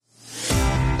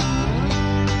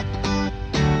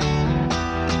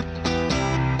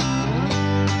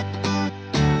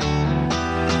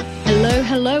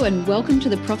Hello, and welcome to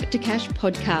the Profit to Cash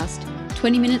podcast.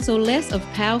 20 minutes or less of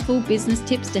powerful business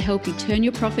tips to help you turn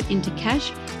your profit into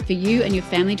cash for you and your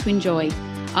family to enjoy.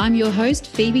 I'm your host,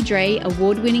 Phoebe Dre,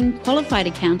 award-winning qualified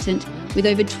accountant with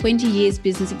over 20 years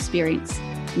business experience.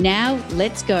 Now,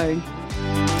 let's go.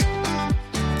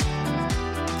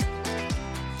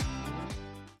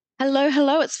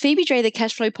 Hello. It's Phoebe Dre, the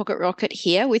Cashflow Pocket Rocket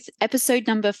here with episode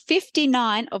number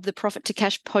 59 of the Profit to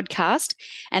Cash podcast.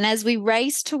 And as we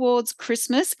race towards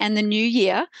Christmas and the new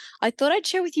year, I thought I'd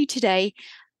share with you today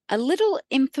a little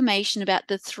information about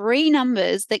the three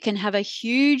numbers that can have a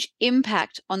huge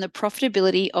impact on the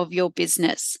profitability of your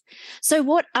business. So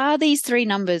what are these three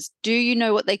numbers? Do you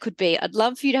know what they could be? I'd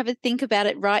love for you to have a think about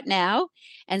it right now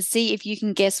and see if you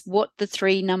can guess what the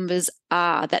three numbers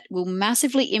are that will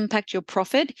massively impact your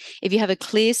profit if you have a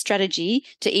clear strategy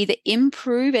to either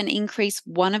improve and increase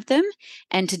one of them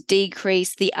and to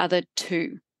decrease the other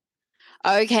two.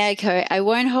 Okay, I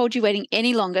won't hold you waiting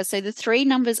any longer. So the three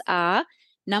numbers are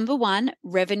number one,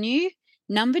 revenue,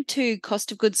 number two,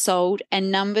 cost of goods sold,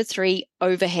 and number three,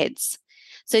 overheads.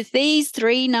 So these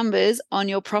three numbers on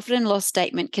your profit and loss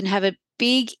statement can have a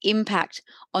big impact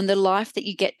on the life that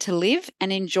you get to live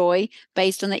and enjoy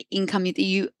based on the income that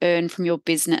you earn from your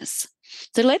business.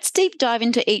 So let's deep dive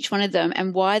into each one of them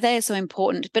and why they are so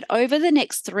important. But over the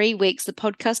next 3 weeks, the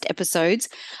podcast episodes,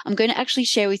 I'm going to actually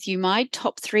share with you my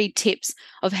top 3 tips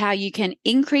of how you can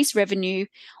increase revenue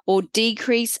or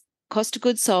decrease cost of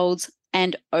goods sold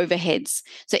and overheads.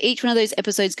 So each one of those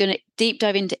episodes is going to deep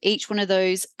dive into each one of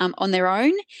those on their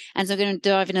own. And so I'm going to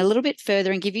dive in a little bit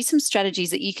further and give you some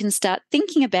strategies that you can start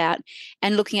thinking about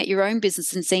and looking at your own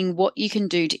business and seeing what you can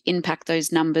do to impact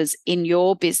those numbers in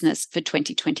your business for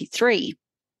 2023.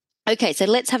 Okay, so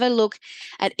let's have a look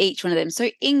at each one of them. So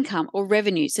income or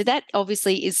revenue. So that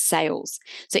obviously is sales.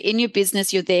 So in your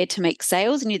business, you're there to make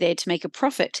sales and you're there to make a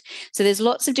profit. So there's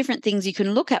lots of different things you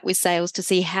can look at with sales to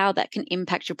see how that can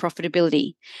impact your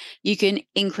profitability. You can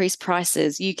increase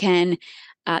prices. You can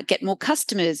get more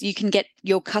customers. You can get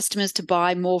your customers to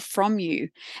buy more from you,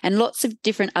 and lots of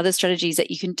different other strategies that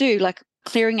you can do, like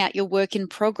clearing out your work in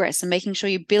progress and making sure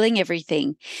you're billing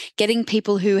everything, getting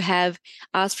people who have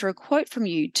asked for a quote from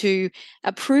you to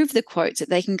approve the quote so that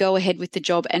they can go ahead with the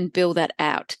job and bill that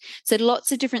out. So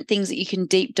lots of different things that you can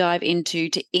deep dive into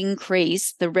to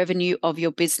increase the revenue of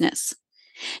your business.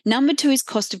 Number 2 is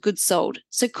cost of goods sold.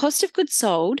 So cost of goods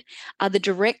sold are the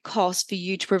direct costs for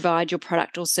you to provide your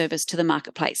product or service to the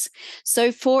marketplace.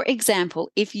 So for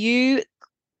example, if you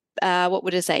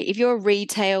if you're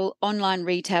a online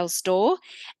retail store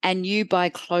and you buy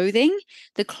clothing,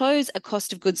 the clothes are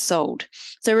cost of goods sold.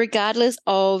 So regardless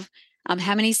of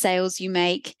how many sales you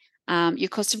make, your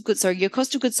cost of goods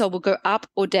sold will go up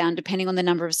or down depending on the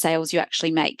number of sales you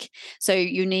actually make. So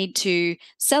you need to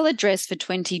sell a dress for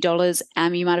 $20.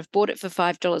 You might have bought it for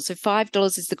 $5. So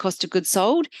 $5 is the cost of goods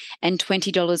sold and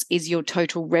 $20 is your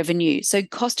total revenue. So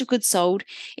cost of goods sold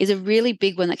is a really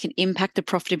big one that can impact the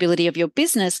profitability of your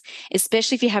business,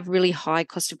 especially if you have really high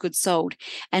cost of goods sold.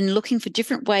 And looking for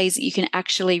different ways that you can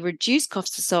actually reduce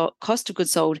cost of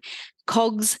goods sold,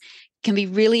 COGS, can be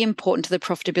really important to the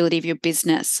profitability of your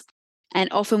business. And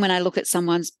often when I look at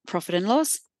someone's profit and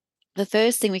loss, the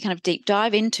first thing we kind of deep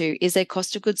dive into is their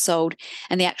cost of goods sold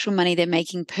and the actual money they're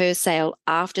making per sale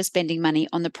after spending money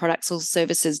on the products or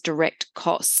services direct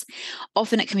costs.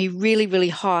 Often it can be really, really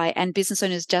high, and business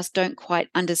owners just don't quite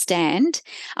understand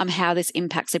how this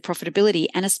impacts their profitability,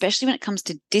 and especially when it comes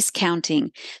to discounting.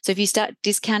 So if you start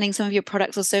discounting some of your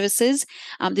products or services,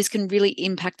 this can really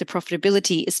impact the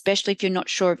profitability, especially if you're not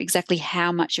sure of exactly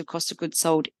how much your cost of goods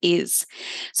sold is.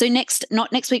 So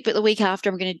not next week, but the week after,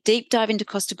 I'm going to deep dive into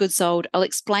cost of goods sold. I'll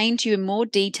explain to you in more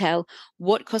detail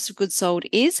what cost of goods sold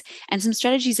is and some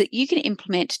strategies that you can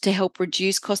implement to help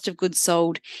reduce cost of goods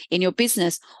sold in your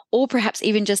business, or perhaps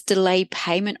even just delay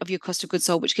payment of your cost of goods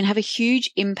sold, which can have a huge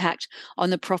impact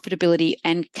on the profitability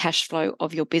and cash flow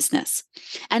of your business.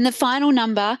 And the final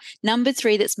number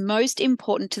 3, that's most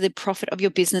important to the profit of your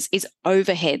business is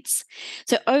overheads.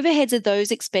 So overheads are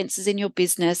those expenses in your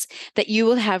business that you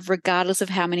will have regardless of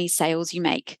how many sales you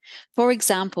make. For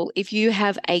example, if you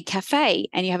have a cafe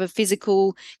and you have a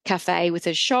physical cafe with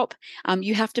a shop,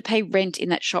 you have to pay rent in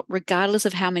that shop regardless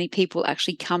of how many people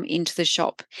actually come into the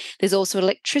shop. There's also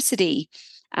electricity,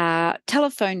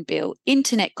 telephone bill,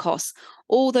 internet costs.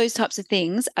 All those types of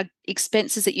things are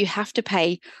expenses that you have to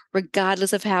pay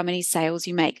regardless of how many sales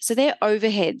you make. So they're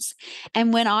overheads.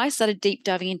 And when I started deep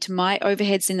diving into my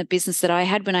overheads in the business that I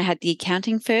had when I had the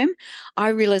accounting firm, I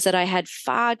realized that I had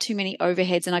far too many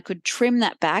overheads and I could trim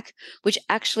that back, which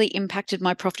actually impacted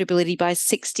my profitability by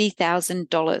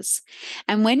 $60,000.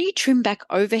 And when you trim back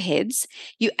overheads,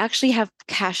 you actually have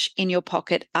cash in your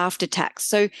pocket after tax.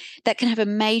 So that can have a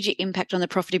major impact on the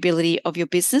profitability of your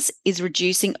business, is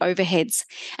reducing overheads.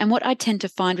 And what I tend to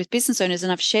find with business owners,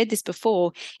 and I've shared this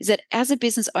before, is that as a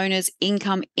business owner's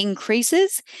income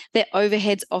increases, their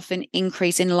overheads often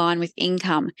increase in line with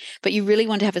income. But you really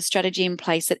want to have a strategy in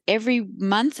place that every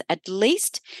month at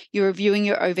least you're reviewing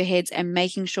your overheads and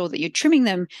making sure that you're trimming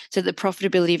them so that the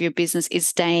profitability of your business is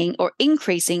staying or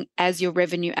increasing as your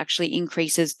revenue actually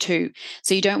increases too.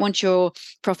 So you don't want your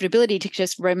profitability to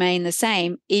just remain the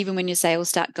same even when your sales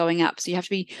start going up. So you have to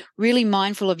be really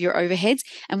mindful of your overheads.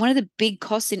 And one of the big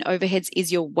costs in overheads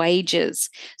is your wages.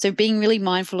 So being really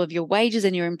mindful of your wages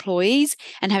and your employees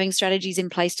and having strategies in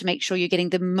place to make sure you're getting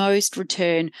the most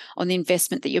return on the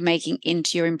investment that you're making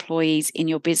into your employees in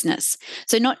your business.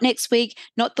 So not next week,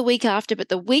 not the week after, but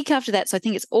the week after that. So I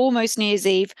think it's almost New Year's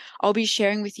Eve. I'll be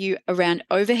sharing with you around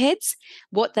overheads,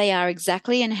 what they are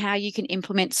exactly, and how you can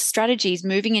implement strategies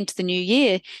moving into the new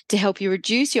year to help you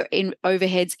reduce your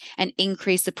overheads and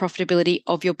increase the profitability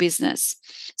of your business.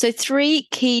 So 3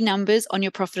 key numbers on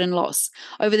your profit and loss.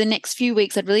 Over the next few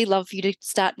weeks, I'd really love for you to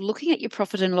start looking at your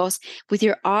profit and loss with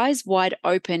your eyes wide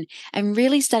open and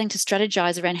really starting to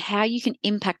strategize around how you can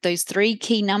impact those 3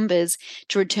 key numbers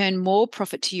to return more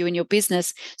profit to you and your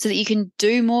business so that you can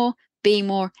do more, be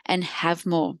more, and have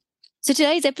more. So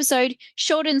today's episode,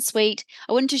 short and sweet,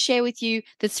 I wanted to share with you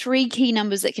the 3 key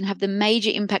numbers that can have the major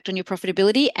impact on your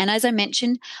profitability. And as I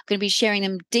mentioned, I'm going to be sharing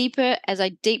them deeper as I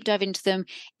deep dive into them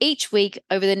each week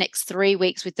over the next 3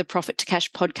 weeks with the Profit to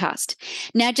Cash podcast.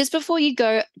 Now, just before you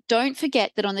go, don't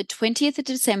forget that on the 20th of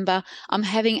December, I'm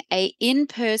having an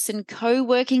in-person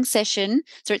co-working session.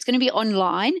 So it's going to be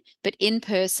online, but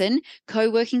in-person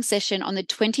co-working session on the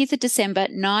 20th of December,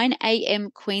 9 a.m.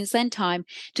 Queensland time,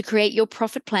 to create your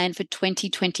profit plan for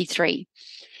 2023.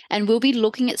 And we'll be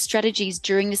looking at strategies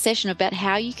during the session about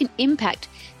how you can impact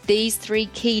these 3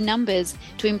 key numbers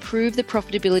to improve the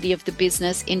profitability of the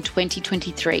business in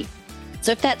 2023.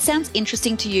 So if that sounds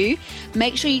interesting to you,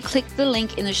 make sure you click the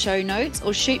link in the show notes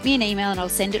or shoot me an email and I'll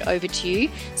send it over to you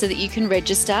so that you can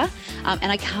register. And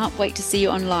I can't wait to see you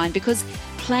online, because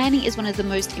planning is one of the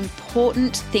most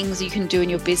important things you can do in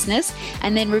your business,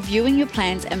 and then reviewing your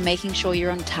plans and making sure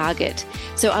you're on target.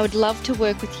 So I would love to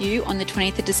work with you on the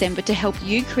 20th of December to help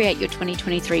you create your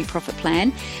 2023 profit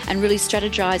plan and really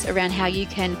strategize around how you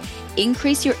can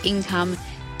increase your income,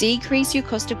 decrease your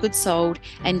cost of goods sold,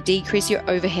 and decrease your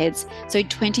overheads so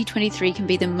 2023 can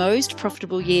be the most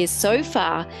profitable year so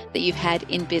far that you've had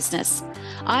in business.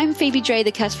 I'm Phoebe Dre,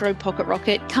 the Cashflow Pocket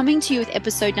Rocket, coming to you with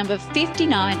episode number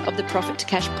 59 of the Profit to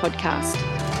Cash podcast.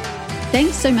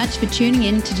 Thanks so much for tuning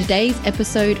in to today's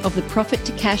episode of the Profit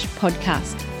to Cash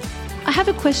podcast. I have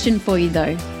a question for you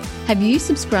though. Have you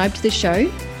subscribed to the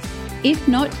show? If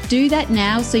not, do that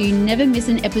now so you never miss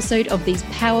an episode of these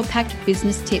power-packed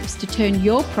business tips to turn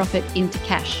your profit into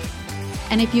cash.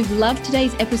 And if you've loved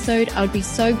today's episode, I would be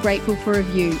so grateful for a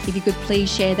review if you could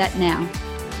please share that now.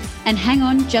 And hang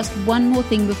on, just one more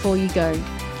thing before you go.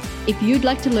 If you'd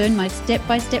like to learn my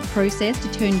step-by-step process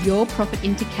to turn your profit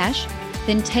into cash,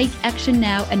 then take action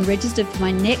now and register for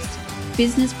my next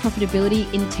Business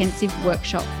Profitability Intensive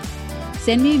Workshop.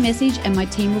 Send me a message and my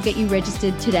team will get you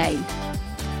registered today.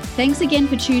 Thanks again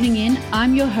for tuning in.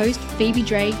 I'm your host, Phoebe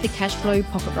Dre, the Cashflow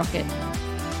Pocket Rocket.